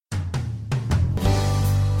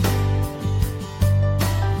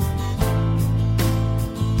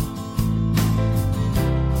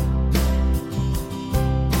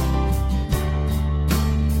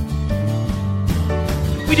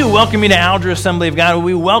do welcome you to Alger Assembly of God.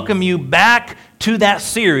 We welcome you back to that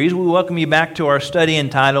series. We welcome you back to our study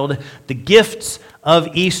entitled The Gifts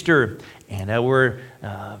of Easter. And we're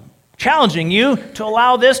challenging you to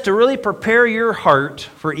allow this to really prepare your heart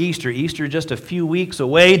for Easter. Easter is just a few weeks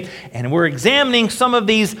away, and we're examining some of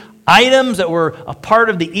these items that were a part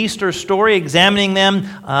of the Easter story, examining them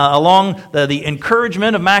along the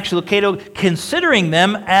encouragement of Max Lucado, considering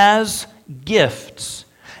them as gifts.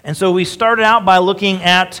 And so we started out by looking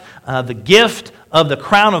at the gift of the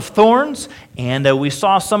crown of thorns, and we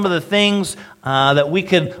saw some of the things that we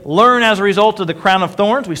could learn as a result of the crown of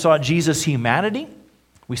thorns. We saw Jesus' humanity,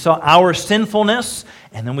 we saw our sinfulness,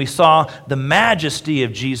 and then we saw the majesty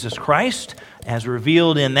of Jesus Christ as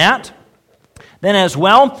revealed in that. Then as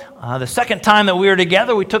well, the second time that we were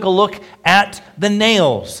together, we took a look at the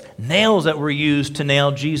nails that were used to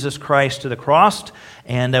nail Jesus Christ to the cross.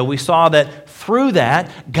 And we saw that through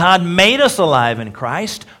that, God made us alive in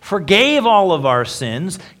Christ, forgave all of our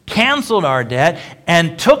sins, canceled our debt,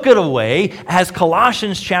 and took it away, as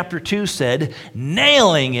Colossians chapter 2 said,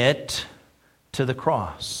 nailing it to the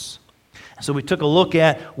cross. So we took a look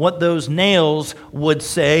at what those nails would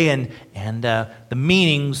say and the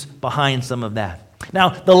meanings behind some of that. Now,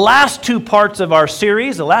 the last two parts of our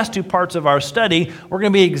series, the last two parts of our study, we're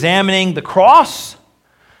going to be examining the cross.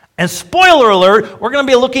 And spoiler alert, we're going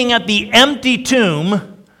to be looking at the empty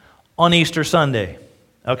tomb on Easter Sunday.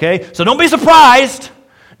 Okay? So don't be surprised.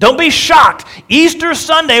 Don't be shocked. Easter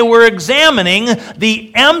Sunday, we're examining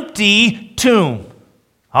the empty tomb.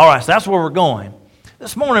 All right, so that's where we're going.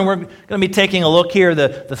 This morning, we're going to be taking a look here,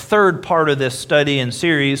 the third part of this study and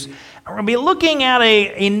series. We're going to be looking at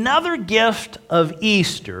another gift of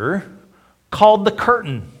Easter called the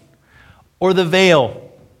curtain or the veil.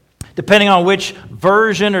 Depending on which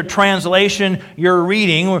version or translation you're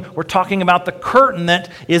reading, we're talking about the curtain that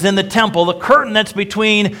is in the temple, the curtain that's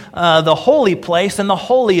between the holy place and the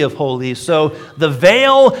Holy of Holies. So the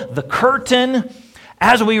veil, the curtain,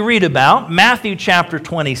 as we read about Matthew chapter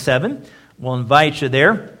 27, we'll invite you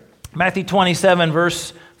there. Matthew 27,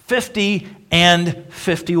 verse 50 and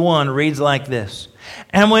 51 reads like this.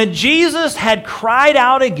 And when Jesus had cried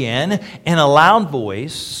out again in a loud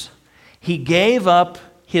voice, he gave up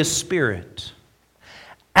his spirit.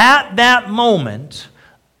 At that moment,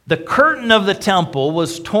 the curtain of the temple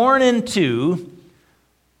was torn in two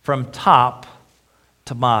from top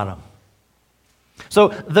to bottom. So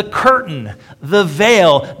the curtain, the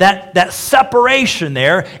veil, that separation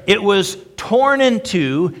there, it was torn in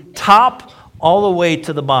two, top all the way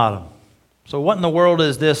to the bottom. So what in the world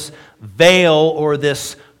is this veil or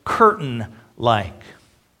this curtain like?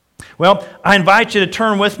 Well, I invite you to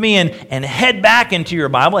turn with me and head back into your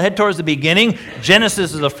Bible. Head towards the beginning.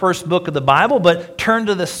 Genesis is the first book of the Bible, but turn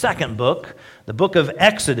to the second book, the book of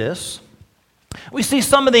Exodus. We see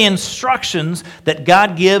some of the instructions that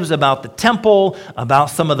God gives about the temple, about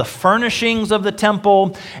some of the furnishings of the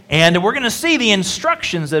temple, and we're going to see the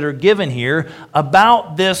instructions that are given here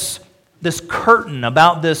about this curtain,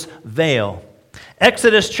 about this veil.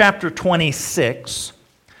 Exodus chapter 26,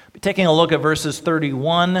 we're taking a look at verses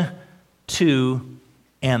 31, 2,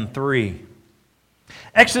 and 3.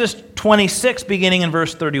 Exodus 26, beginning in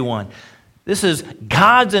verse 31. This is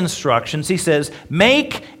God's instructions. He says,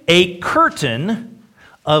 "Make a curtain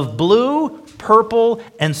of blue, purple,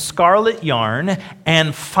 and scarlet yarn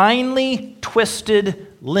and finely twisted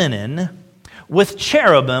linen with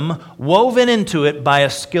cherubim woven into it by a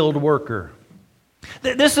skilled worker."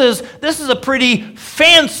 This is a pretty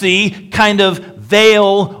fancy kind of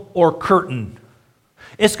veil or curtain.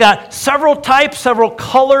 It's got several types, several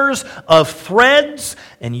colors of threads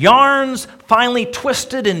and yarns, finely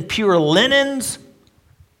twisted in pure linens.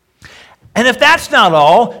 And if that's not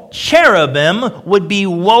all, cherubim would be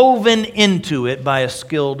woven into it by a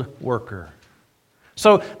skilled worker.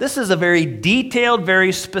 So this is a very detailed,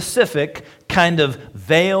 very specific kind of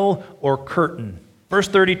veil or curtain. Verse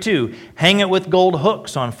 32, "Hang it with gold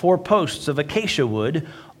hooks on 4 posts of acacia wood,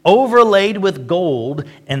 overlaid with gold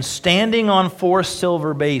and standing on 4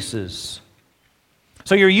 silver bases."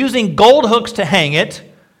 So you're using gold hooks to hang it.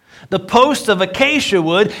 The post of acacia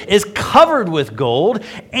wood is covered with gold,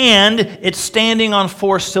 and it's standing on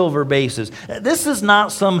 4 silver bases. This is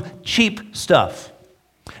not some cheap stuff.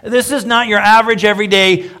 This is not your average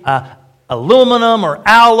everyday aluminum or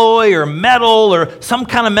alloy or metal or some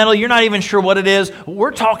kind of metal. You're not even sure what it is.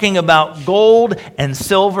 We're talking about gold and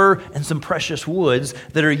silver and some precious woods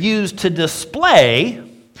that are used to display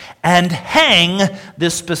and hang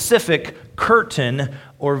this specific curtain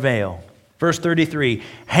or veil. Verse 33,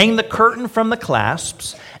 "Hang the curtain from the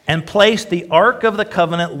clasps and place the ark of the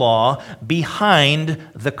covenant law behind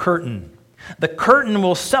the curtain. The curtain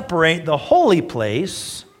will separate the holy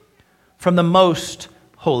place from the most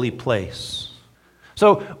holy place.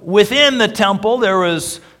 So within the temple, there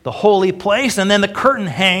was the holy place, and then the curtain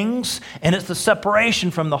hangs, and it's the separation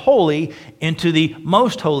from the holy into the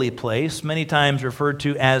most holy place, many times referred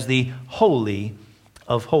to as the Holy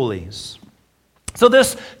of Holies. So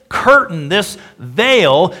this curtain, this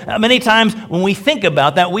veil, many times when we think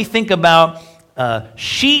about that, we think about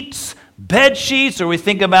sheets, bed sheets, or we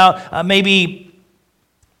think about maybe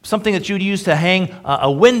something that you'd use to hang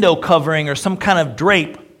a window covering or some kind of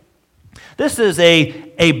drape. This is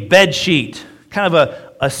a bed sheet, kind of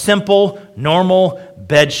a simple, normal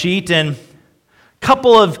bed sheet. And a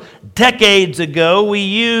couple of decades ago, we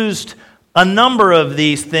used a number of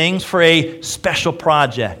these things for a special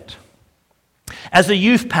project. As a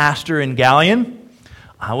youth pastor in Galion,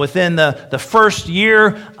 within the first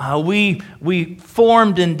year, we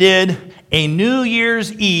formed and did a New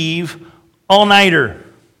Year's Eve all-nighter.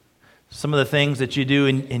 Some of the things that you do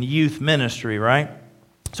in youth ministry, right?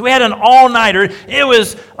 So we had an all-nighter. It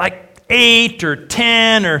was like 8 or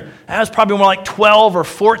 10, or that was probably more like 12 or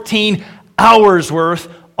 14 hours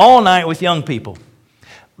worth all night with young people.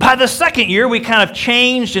 By the second year, we kind of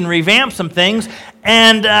changed and revamped some things,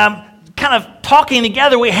 and kind of talking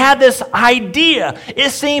together, we had this idea.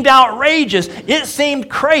 It seemed outrageous. It seemed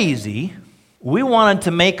crazy. We wanted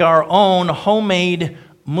to make our own homemade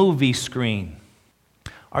movie screen.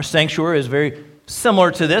 Our sanctuary is very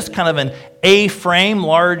similar to this, kind of an A-frame,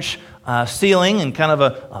 large ceiling, and kind of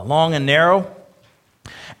a long and narrow.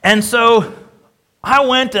 And so I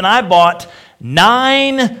went and I bought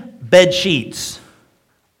 9 bed sheets.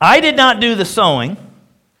 I did not do the sewing,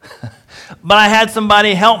 but I had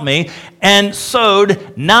somebody help me and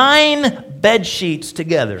sewed 9 bed sheets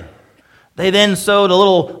together. They then sewed a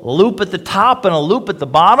little loop at the top and a loop at the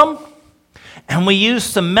bottom, and we used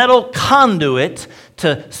some metal conduit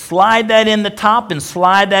to slide that in the top and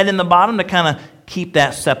slide that in the bottom to kind of keep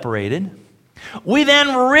that separated. We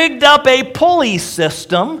then rigged up a pulley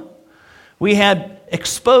system. We had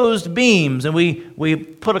exposed beams, and we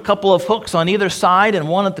put a couple of hooks on either side and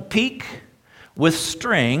one at the peak with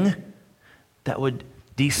string that would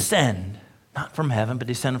descend, not from heaven, but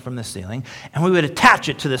descend from the ceiling. And we would attach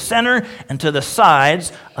it to the center and to the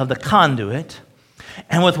sides of the conduit.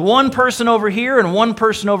 And with one person over here and one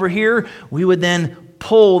person over here, we would then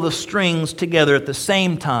pull the strings together at the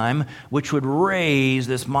same time, which would raise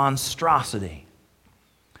this monstrosity.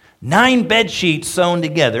 9 bed sheets sewn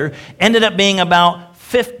together ended up being about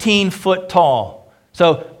 15 foot tall.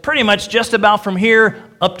 So pretty much just about from here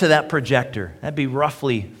up to that projector. That'd be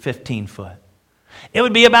roughly 15 foot. It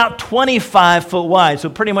would be about 25 foot wide, so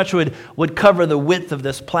pretty much would cover the width of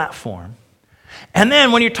this platform. And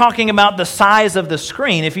then when you're talking about the size of the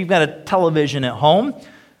screen, if you've got a television at home,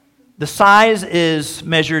 the size is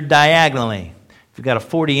measured diagonally. If you've got a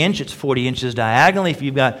 40-inch, it's 40 inches diagonally. If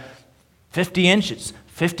you've got 50-inch, it's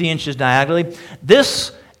 50 inches diagonally.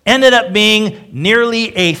 This ended up being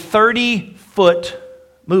nearly a 30-foot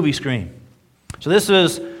movie screen. So this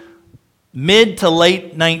was mid to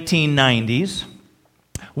late 1990s.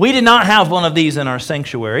 We did not have one of these in our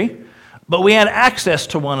sanctuary, but we had access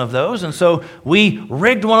to one of those, and so we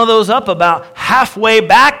rigged one of those up about halfway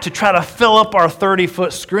back to try to fill up our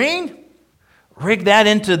 30-foot screen, rigged that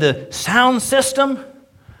into the sound system.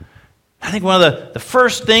 I think one of the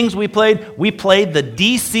first things we played the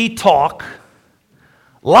DC Talk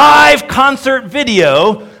live concert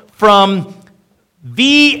video from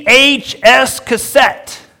VHS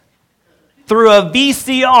cassette through a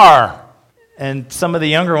VCR. And some of the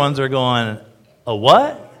younger ones are going, a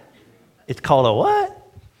what? It's called a what?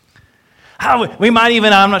 We might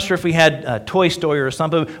even, I'm not sure if we had Toy Story or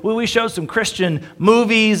something, we showed some Christian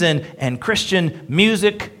movies and Christian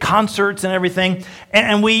music, concerts and everything,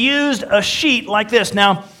 and we used a sheet like this.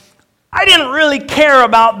 Now, I didn't really care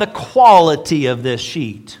about the quality of this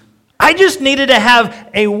sheet. I just needed to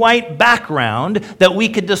have a white background that we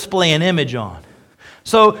could display an image on.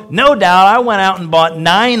 So, no doubt, I went out and bought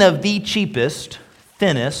 9 of the cheapest,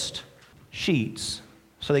 thinnest sheets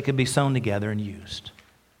so they could be sewn together and used.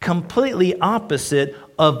 Completely opposite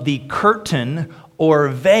of the curtain or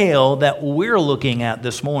veil that we're looking at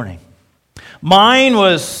this morning. Mine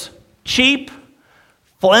was cheap,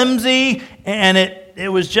 flimsy, and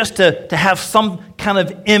it was just to have some kind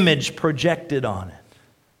of image projected on it.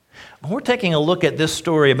 We're taking a look at this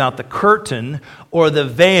story about the curtain or the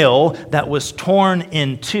veil that was torn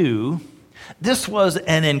in two. This was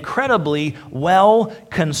an incredibly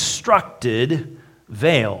well-constructed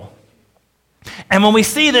veil. And when we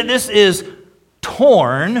see that this is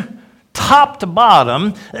torn top to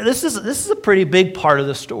bottom, this is a pretty big part of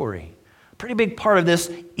the story. pretty big part of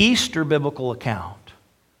this Easter biblical account.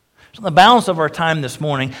 So in the balance of our time this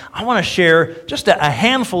morning, I want to share just a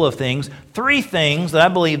handful of things, 3 things that I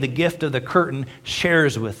believe the gift of the curtain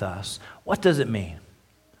shares with us. What does it mean?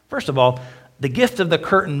 First of all, the gift of the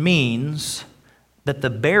curtain means that the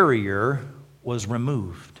barrier was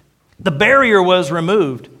removed. The barrier was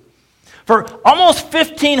removed. For almost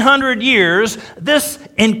 1,500 years, this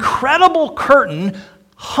incredible curtain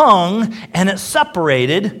hung and it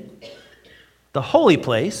separated the holy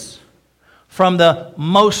place from the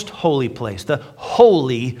most holy place, the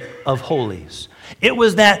Holy of Holies. It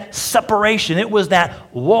was that separation. It was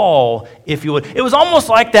that wall, if you would. It was almost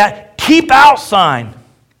like that keep out sign.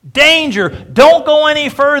 Danger, don't go any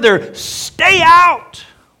further, stay out.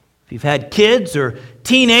 If you've had kids or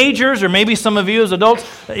teenagers, or maybe some of you as adults,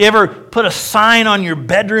 you ever put a sign on your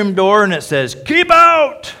bedroom door and it says, keep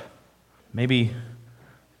out? Maybe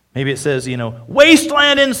it says,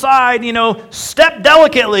 wasteland inside, step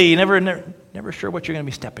delicately. Never sure what you're going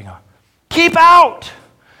to be stepping on. Keep out.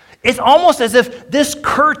 It's almost as if this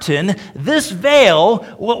curtain, this veil,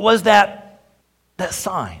 was that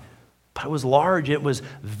sign. But it was large, it was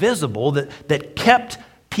visible, that kept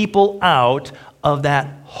people out of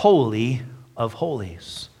that Holy of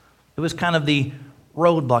Holies. It was kind of the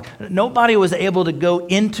roadblock. Nobody was able to go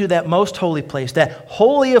into that most holy place, that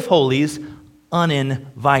Holy of Holies,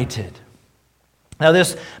 uninvited. Now,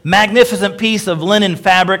 this magnificent piece of linen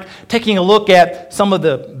fabric, taking a look at some of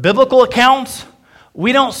the biblical accounts,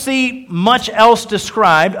 we don't see much else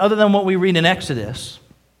described other than what we read in Exodus.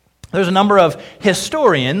 There's a number of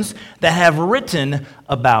historians that have written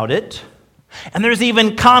about it, and there's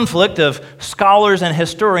even conflict of scholars and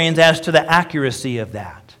historians as to the accuracy of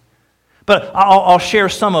that. But I'll share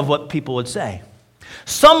some of what people would say.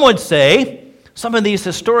 Some of these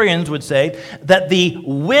historians would say that the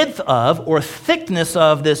width of or thickness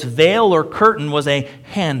of this veil or curtain was a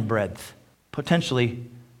handbreadth, potentially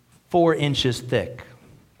 4 inches thick.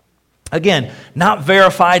 Again, not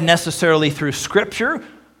verified necessarily through Scripture,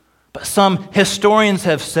 but some historians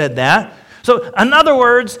have said that. So, in other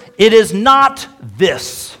words, it is not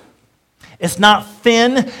this. It's not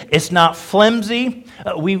thin. It's not flimsy.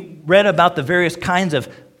 We read about the various kinds of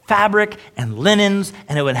fabric and linens,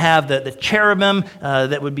 and it would have the cherubim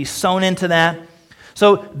that would be sewn into that.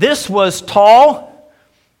 So this was tall,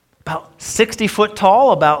 about 60 foot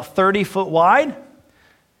tall, about 30 foot wide.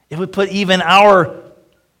 It would put even our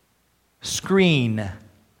screen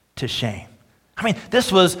to shame. I mean,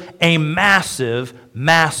 this was a massive,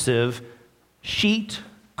 massive sheet,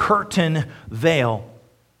 curtain, veil.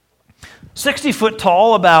 60 foot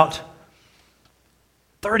tall, about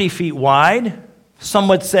 30 feet wide. Some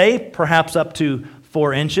would say perhaps up to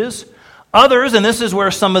 4 inches. Others, and this is where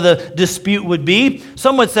some of the dispute would be,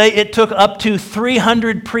 some would say it took up to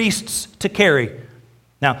 300 priests to carry.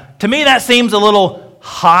 Now, to me that seems a little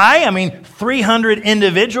high. 300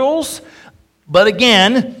 individuals. But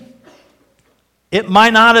again, it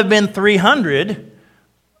might not have been 300,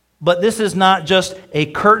 but this is not just a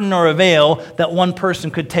curtain or a veil that one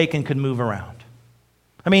person could take and could move around.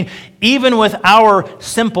 Even with our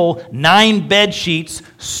simple 9 bed sheets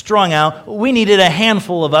strung out, we needed a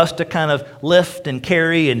handful of us to kind of lift and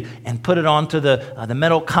carry and put it onto the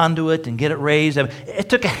metal conduit and get it raised. It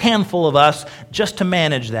took a handful of us just to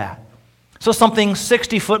manage that. So something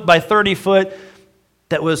 60 foot by 30 foot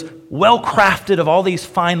that was well crafted of all these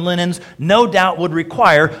fine linens, no doubt would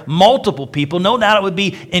require multiple people. No doubt it would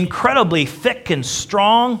be incredibly thick and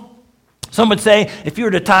strong. Some would say if you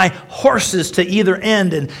were to tie horses to either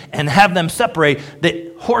end and have them separate,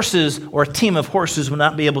 that horses or a team of horses would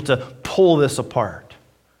not be able to pull this apart.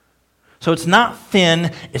 So it's not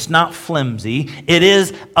thin, it's not flimsy. It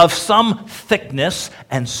is of some thickness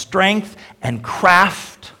and strength and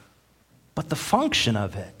craft. But the function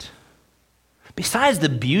of it, besides the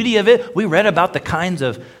beauty of it, we read about the kinds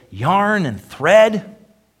of yarn and thread.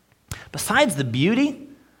 Besides the beauty,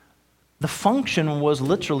 the function was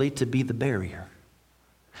literally to be the barrier.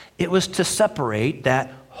 It was to separate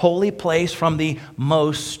that holy place from the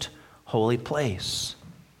most holy place.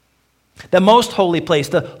 The most holy place,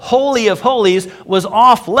 the Holy of Holies, was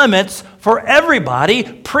off limits for everybody,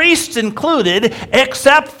 priests included,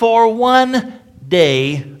 except for 1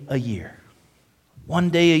 day a year.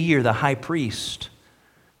 1 day a year, the high priest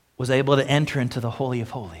was able to enter into the Holy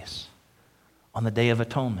of Holies on the Day of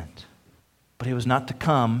Atonement. But he was not to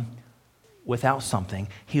come without something.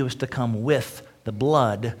 He was to come with the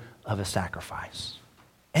blood of a sacrifice.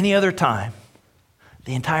 Any other time,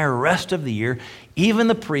 the entire rest of the year, even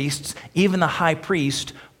the priests, even the high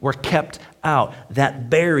priest, were kept out. That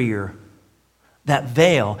barrier that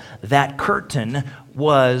veil, that curtain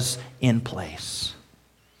was in place.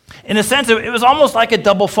 In a sense, it was almost like a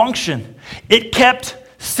double function. It kept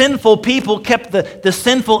sinful people, kept the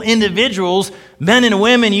sinful individuals, men and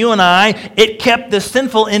women, you and I, it kept the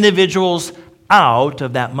sinful individuals out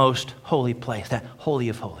of that most holy place, that Holy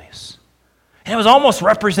of Holies. And it was almost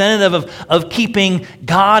representative of keeping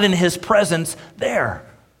God and His presence there.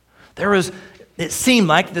 It seemed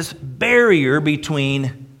like this barrier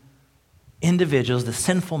between individuals, the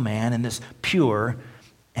sinful man, and this pure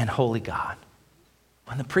and holy God.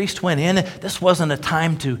 When the priest went in, this wasn't a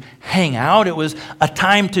time to hang out. It was a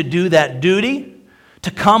time to do that duty,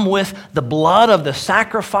 to come with the blood of the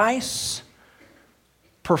sacrifice,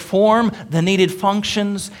 perform the needed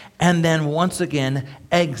functions, and then once again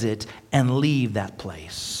exit and leave that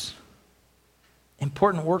place.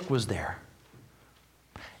 Important work was there.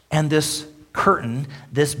 And this curtain,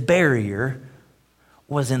 this barrier,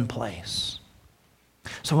 was in place.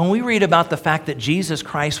 So when we read about the fact that Jesus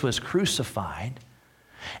Christ was crucified,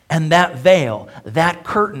 and that veil, that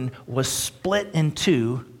curtain was split in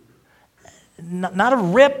two, not a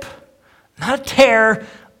rip, not a tear,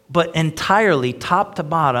 but entirely top to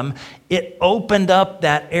bottom, it opened up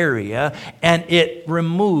that area and it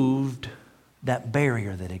removed that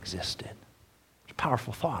barrier that existed. It's a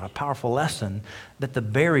powerful thought, a powerful lesson that the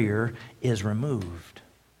barrier is removed.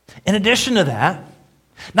 In addition to that,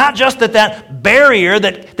 not just that barrier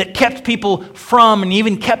that kept people from and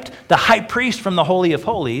even kept the high priest from the Holy of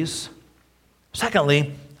Holies.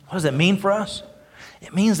 Secondly, what does it mean for us?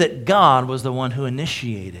 It means that God was the one who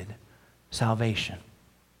initiated salvation.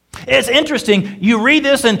 It's interesting. You read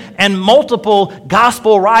this and multiple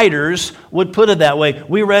gospel writers would put it that way.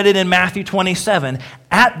 We read it in Matthew 27.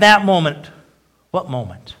 At that moment, what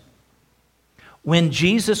moment? When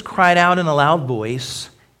Jesus cried out in a loud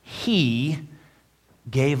voice, He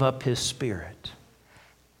gave up His spirit.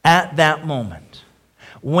 At that moment,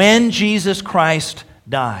 when Jesus Christ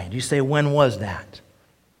died. You say, when was that?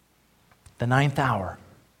 The 9th hour.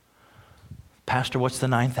 Pastor, what's the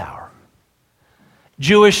 9th hour?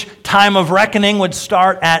 Jewish time of reckoning would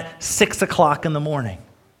start at 6 o'clock in the morning.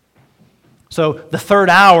 So the 3rd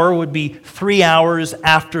hour would be 3 hours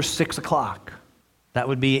after 6 o'clock. That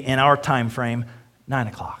would be, in our time frame, 9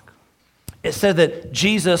 o'clock. It said that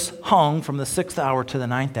Jesus hung from the 6th hour to the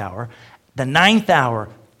 9th hour. The 9th hour,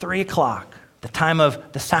 3 o'clock, the time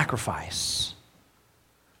of the sacrifice.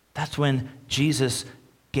 That's when Jesus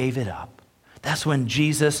gave it up. That's when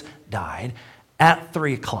Jesus died at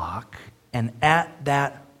 3 o'clock. And at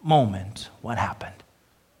that moment, what happened?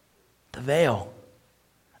 The veil,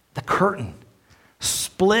 the curtain,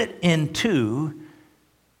 split in two,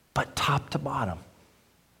 but top to bottom.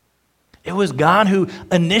 It was God who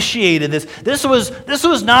initiated this. This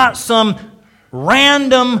was not some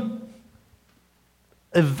random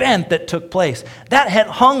event that took place. That had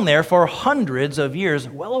hung there for hundreds of years,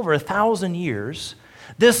 well over 1,000 years.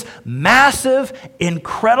 This massive,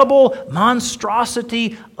 incredible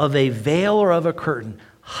monstrosity of a veil or of a curtain.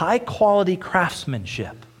 High quality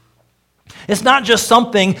craftsmanship. It's not just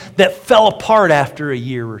something that fell apart after a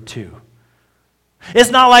year or two.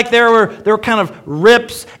 It's not like there were kind of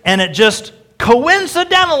rips and it just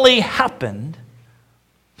coincidentally happened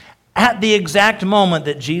at the exact moment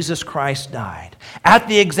that Jesus Christ died. At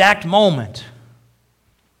the exact moment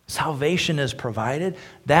salvation is provided,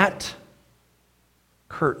 that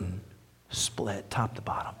curtain split top to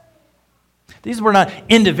bottom. These were not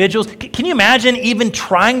individuals. Can you imagine even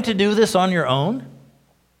trying to do this on your own?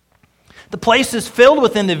 The place is filled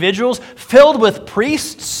with individuals, filled with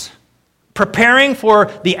priests, preparing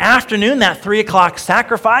for the afternoon, that 3 o'clock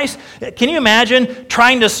sacrifice. Can you imagine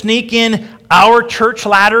trying to sneak in our church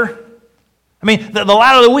ladder? I mean, the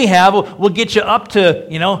ladder that we have will get you up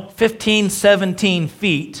to, 15, 17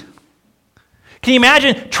 feet. Can you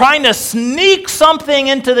imagine trying to sneak something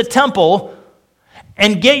into the temple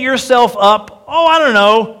and get yourself up,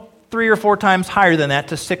 3 or 4 times higher than that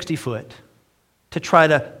to 60 foot to try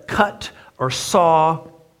to cut or saw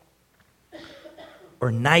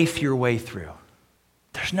or knife your way through?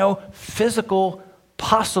 There's no physical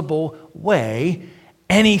possible way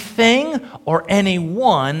anything or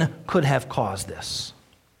anyone could have caused this.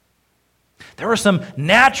 There were some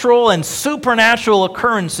natural and supernatural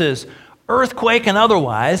occurrences, earthquake and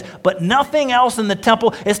otherwise, but nothing else in the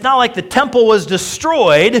temple. It's not like the temple was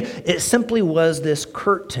destroyed. It simply was this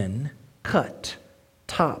curtain cut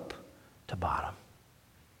top to bottom.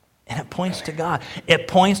 And it points to God. It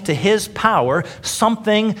points to His power,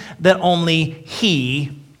 something that only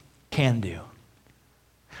He can do.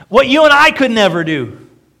 What you and I could never do.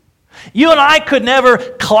 You and I could never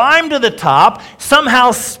climb to the top,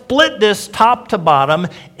 somehow split this top to bottom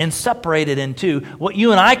and separate it in two. What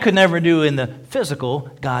you and I could never do in the physical,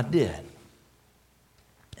 God did.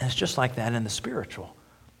 And it's just like that in the spiritual.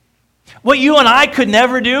 What you and I could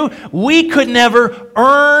never do, we could never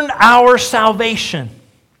earn our salvation.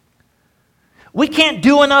 We can't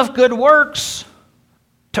do enough good works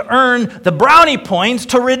to earn the brownie points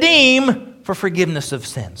to redeem for forgiveness of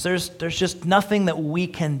sins. There's just nothing that we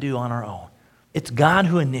can do on our own. It's God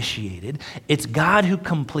who initiated. It's God who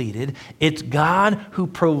completed. It's God who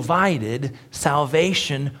provided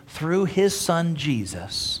salvation through His Son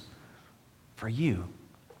Jesus for you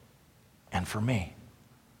and for me.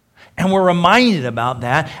 And we're reminded about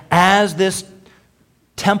that as this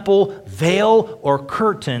temple veil or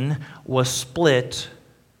curtain was split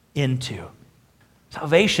into.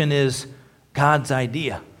 Salvation is God's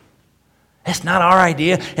idea. It's not our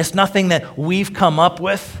idea. It's nothing that we've come up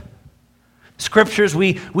with. Scriptures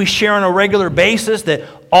we share on a regular basis that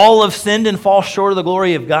all have sinned and fall short of the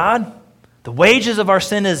glory of God. The wages of our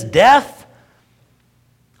sin is death.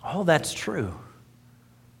 All that's true.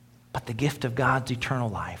 But the gift of God's eternal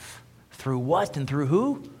life. Through what and through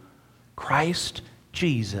who? Christ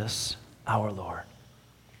Jesus our Lord.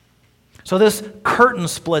 So this curtain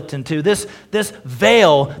split in two, this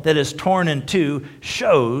veil that is torn in two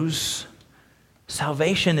shows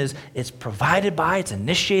salvation is provided by, it's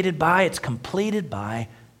initiated by, it's completed by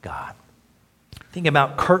God. Think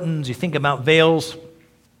about curtains, you think about veils.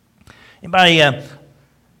 Anybody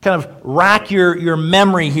kind of rack your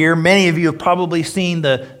memory here? Many of you have probably seen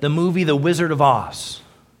the movie The Wizard of Oz.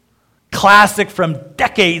 Classic from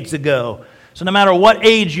decades ago. So no matter what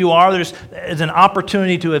age you are, there's an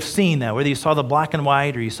opportunity to have seen that, whether you saw the black and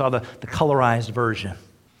white or you saw the colorized version.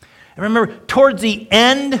 And remember, towards the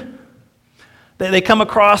end, they come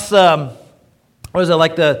across, what is it,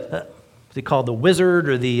 like what's he called, the wizard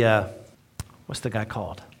or the, what's the guy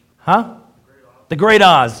called? Huh? The Great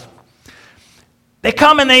Oz. They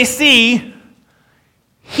come and they see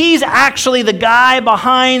he's actually the guy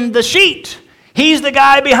behind the sheet. He's the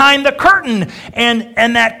guy behind the curtain.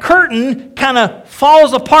 And that curtain kind of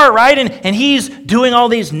falls apart, right? And he's doing all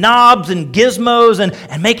these knobs and gizmos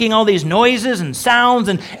and making all these noises and sounds.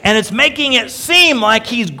 And it's making it seem like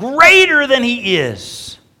he's greater than he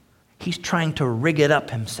is. He's trying to rig it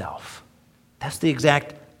up himself. That's the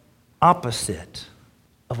exact opposite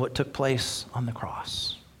of what took place on the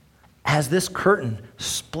cross. As this curtain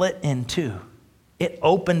split in two, it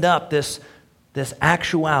opened up this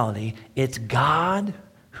actuality. It's God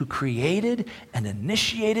who created and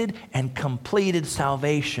initiated and completed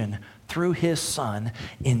salvation through His Son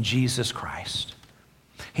in Jesus Christ.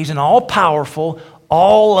 He's an all-powerful,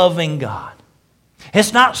 all-loving God.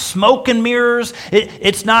 It's not smoke and mirrors.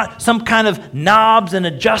 It's not some kind of knobs and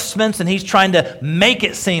adjustments and He's trying to make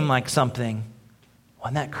it seem like something.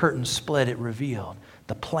 When that curtain split, it revealed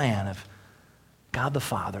the plan of God the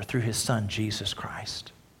Father through His Son, Jesus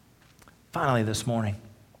Christ. Finally, this morning,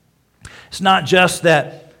 it's not just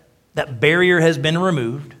that barrier has been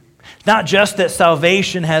removed. It's not just that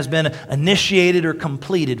salvation has been initiated or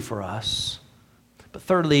completed for us. But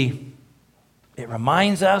thirdly, it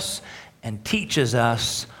reminds us and teaches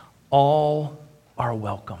us all are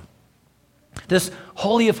welcome. This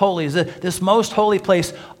Holy of Holies, this most holy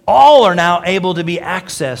place, all are now able to be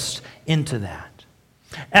accessed into that.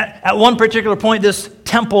 At one particular point, this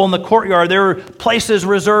temple in the courtyard, there were places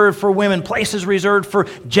reserved for women, places reserved for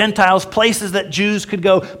Gentiles, places that Jews could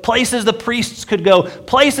go, places the priests could go,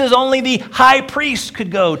 places only the high priest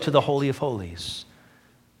could go to the Holy of Holies.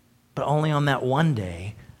 But only on that one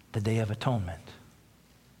day, the Day of Atonement.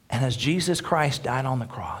 And as Jesus Christ died on the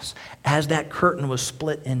cross, as that curtain was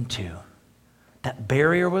split in two, that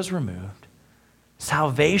barrier was removed,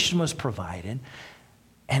 salvation was provided,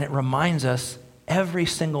 and it reminds us every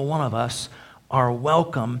single one of us are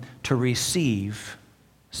welcome to receive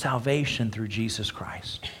salvation through Jesus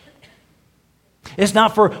Christ. It's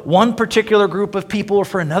not for one particular group of people or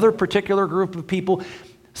for another particular group of people.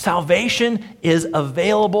 Salvation is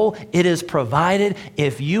available. It is provided.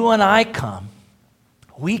 If you and I come,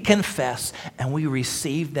 we confess and we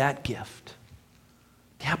receive that gift.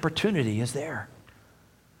 The opportunity is there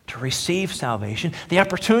to receive salvation. The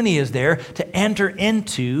opportunity is there to enter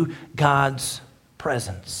into God's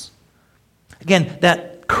presence. Again,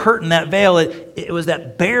 that curtain, that veil, it was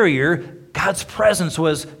that barrier. God's presence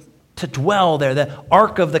was to dwell there, the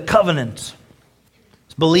Ark of the Covenant.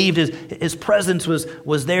 It's believed his presence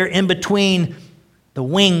was there in between the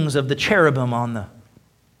wings of the cherubim on the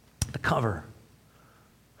cover.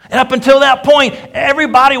 And up until that point,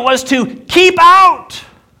 everybody was to keep out.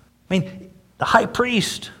 I mean, the high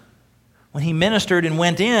priest When he ministered and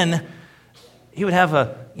went in, he would have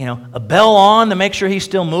a bell on to make sure he's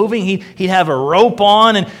still moving. He'd have a rope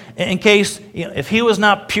on, and in case if he was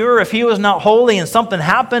not pure, if he was not holy, and something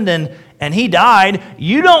happened and he died,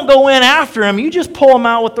 you don't go in after him. You just pull him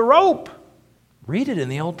out with the rope. Read it in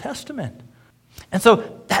the Old Testament. And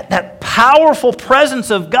so that powerful presence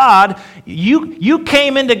of God, you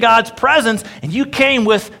came into God's presence, and you came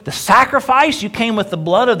with the sacrifice. You came with the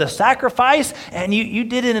blood of the sacrifice, and you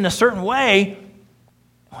did it in a certain way.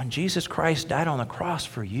 When Jesus Christ died on the cross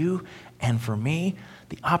for you and for me,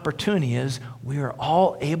 the opportunity is we are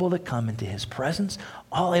all able to come into his presence,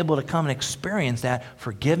 all able to come and experience that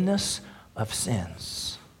forgiveness of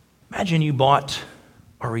sins. Imagine you bought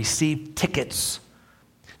or received tickets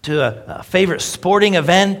to a favorite sporting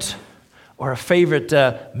event or a favorite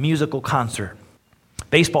musical concert.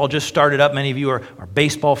 Baseball just started up. Many of you are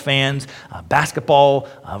baseball fans. Basketball,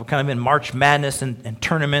 we're kind of in March Madness and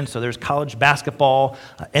tournaments, so there's college basketball.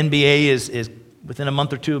 NBA is within a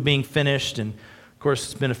month or two of being finished, and of course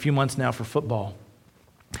it's been a few months now for football.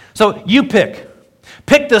 So you pick.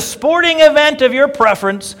 Pick the sporting event of your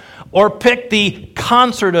preference or pick the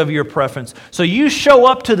concert of your preference. So you show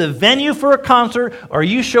up to the venue for a concert or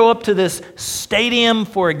you show up to this stadium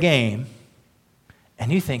for a game,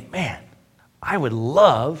 and you think, man, I would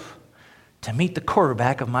love to meet the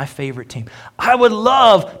quarterback of my favorite team. I would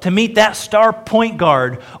love to meet that star point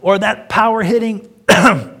guard or that power-hitting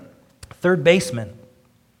third baseman.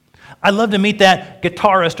 I'd love to meet that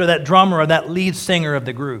guitarist or that drummer or that lead singer of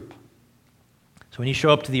the group. So when you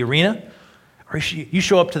show up to the arena or you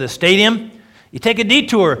show up to the stadium, you take a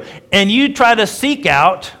detour and you try to seek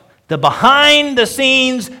out the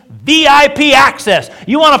behind-the-scenes VIP access.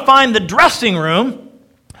 You want to find the dressing room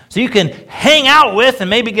so you can hang out with and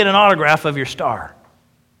maybe get an autograph of your star.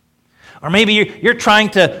 Or maybe you're trying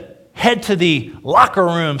to head to the locker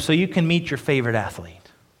room so you can meet your favorite athlete.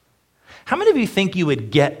 How many of you think you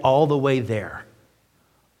would get all the way there,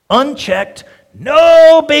 unchecked,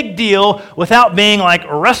 no big deal, without being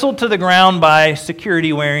wrestled to the ground by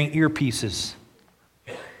security wearing earpieces?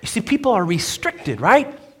 You see, people are restricted,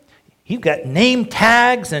 right? You've got name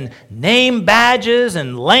tags and name badges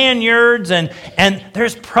and lanyards, and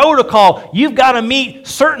there's protocol. You've got to meet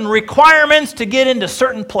certain requirements to get into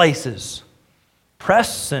certain places.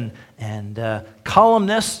 Press and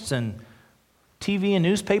columnists and TV and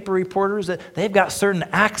newspaper reporters, they've got certain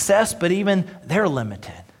access, but even they're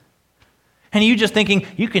limited. And you just thinking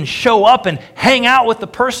you can show up and hang out with the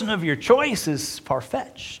person of your choice is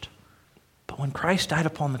far-fetched. But when Christ died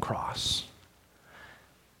upon the cross,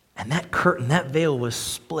 and that curtain, that veil was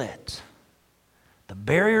split, the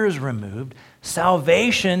barrier is removed,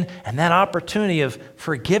 salvation and that opportunity of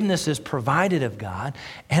forgiveness is provided of God,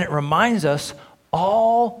 and it reminds us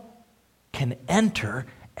all can enter.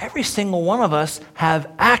 Every single one of us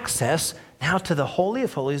have access now to the Holy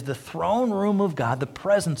of Holies, the throne room of God, the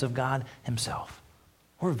presence of God himself.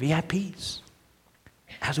 We're VIPs.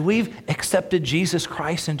 As we've accepted Jesus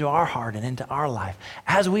Christ into our heart and into our life,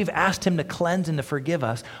 as we've asked him to cleanse and to forgive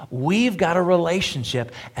us, we've got a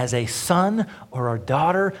relationship as a son or a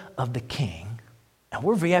daughter of the King. And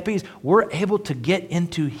we're VIPs. We're able to get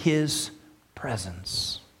into his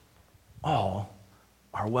presence. All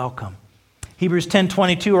are welcome. Hebrews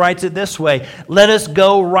 10:22 writes it this way: let us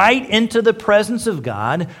go right into the presence of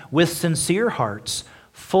God with sincere hearts,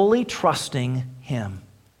 fully trusting him.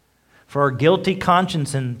 For our guilty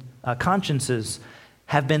consciences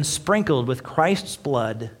have been sprinkled with Christ's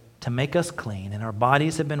blood to make us clean, and our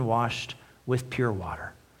bodies have been washed with pure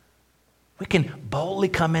water. We can boldly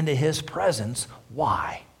come into his presence.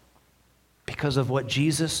 Why? Because of what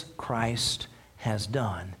Jesus Christ has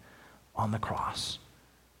done on the cross.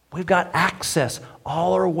 We've got access.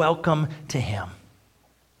 All are welcome to him.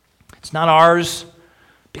 It's not ours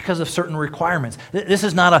because of certain requirements. This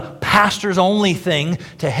is not a pastor's only thing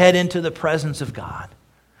to head into the presence of God.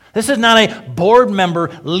 This is not a board member,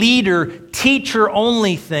 leader, teacher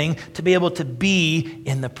only thing to be able to be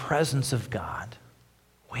in the presence of God.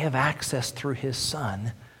 We have access through his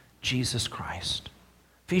Son, Jesus Christ.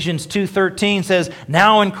 Ephesians 2:13 says,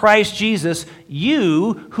 now in Christ Jesus,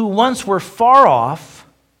 you who once were far off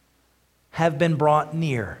have been brought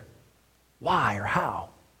near. Why or how?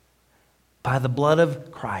 By the blood of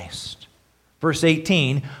Christ. Verse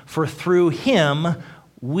 18, for through him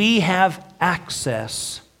we have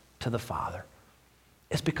access to the Father.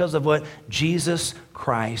 It's because of what Jesus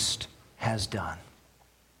Christ has done.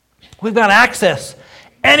 We've got access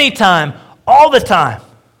anytime, all the time.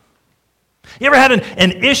 You ever had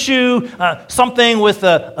an issue, something with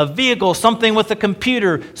a vehicle, something with a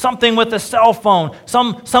computer, something with a cell phone,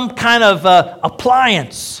 some kind of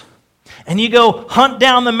appliance? and you go hunt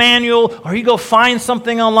down the manual or you go find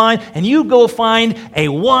something online and you go find a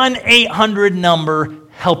 1-800 number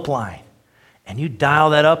helpline. And you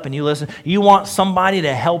dial that up and you listen. You want somebody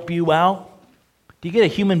to help you out? Do you get a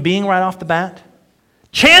human being right off the bat?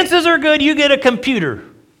 Chances are good you get a computer.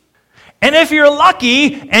 And if you're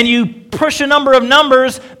lucky and you push a number of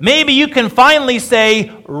numbers, maybe you can finally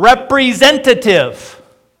say representative.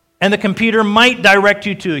 And the computer might direct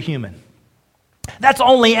you to a human. That's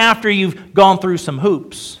only after you've gone through some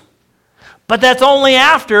hoops. But that's only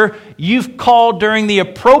after you've called during the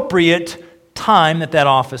appropriate time that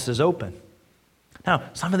office is open. Now,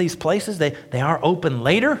 some of these places, they are open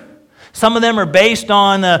later. Some of them are based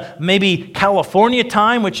on maybe California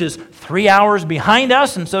time, which is 3 hours behind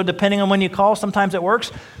us. And so depending on when you call, sometimes it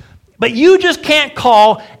works. But you just can't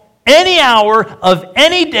call any hour of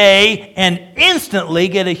any day and instantly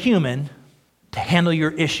get a human to handle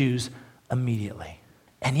your issues immediately.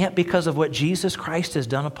 And yet, because of what Jesus Christ has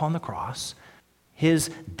done upon the cross, his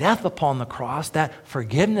death upon the cross, that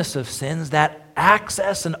forgiveness of sins, that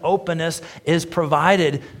access and openness is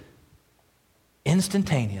provided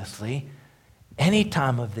instantaneously, any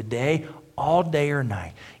time of the day, all day or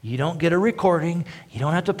night. You don't get a recording. You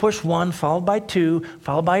don't have to push 1, followed by 2,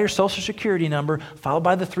 followed by your social security number, followed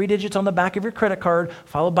by the 3 digits on the back of your credit card,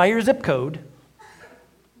 followed by your zip code.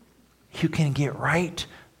 You can get right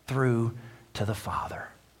through to the Father.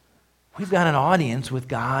 We've got an audience with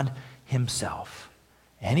God himself.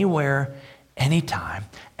 Anywhere, anytime,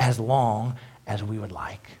 as long as we would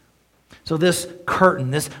like. So this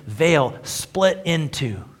curtain, this veil split in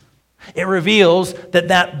two. It reveals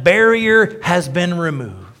that barrier has been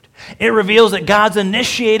removed. It reveals that God's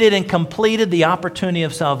initiated and completed the opportunity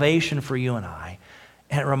of salvation for you and I.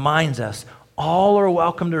 And it reminds us all are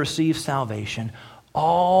welcome to receive salvation.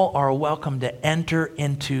 All are welcome to enter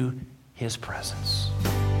into his presence.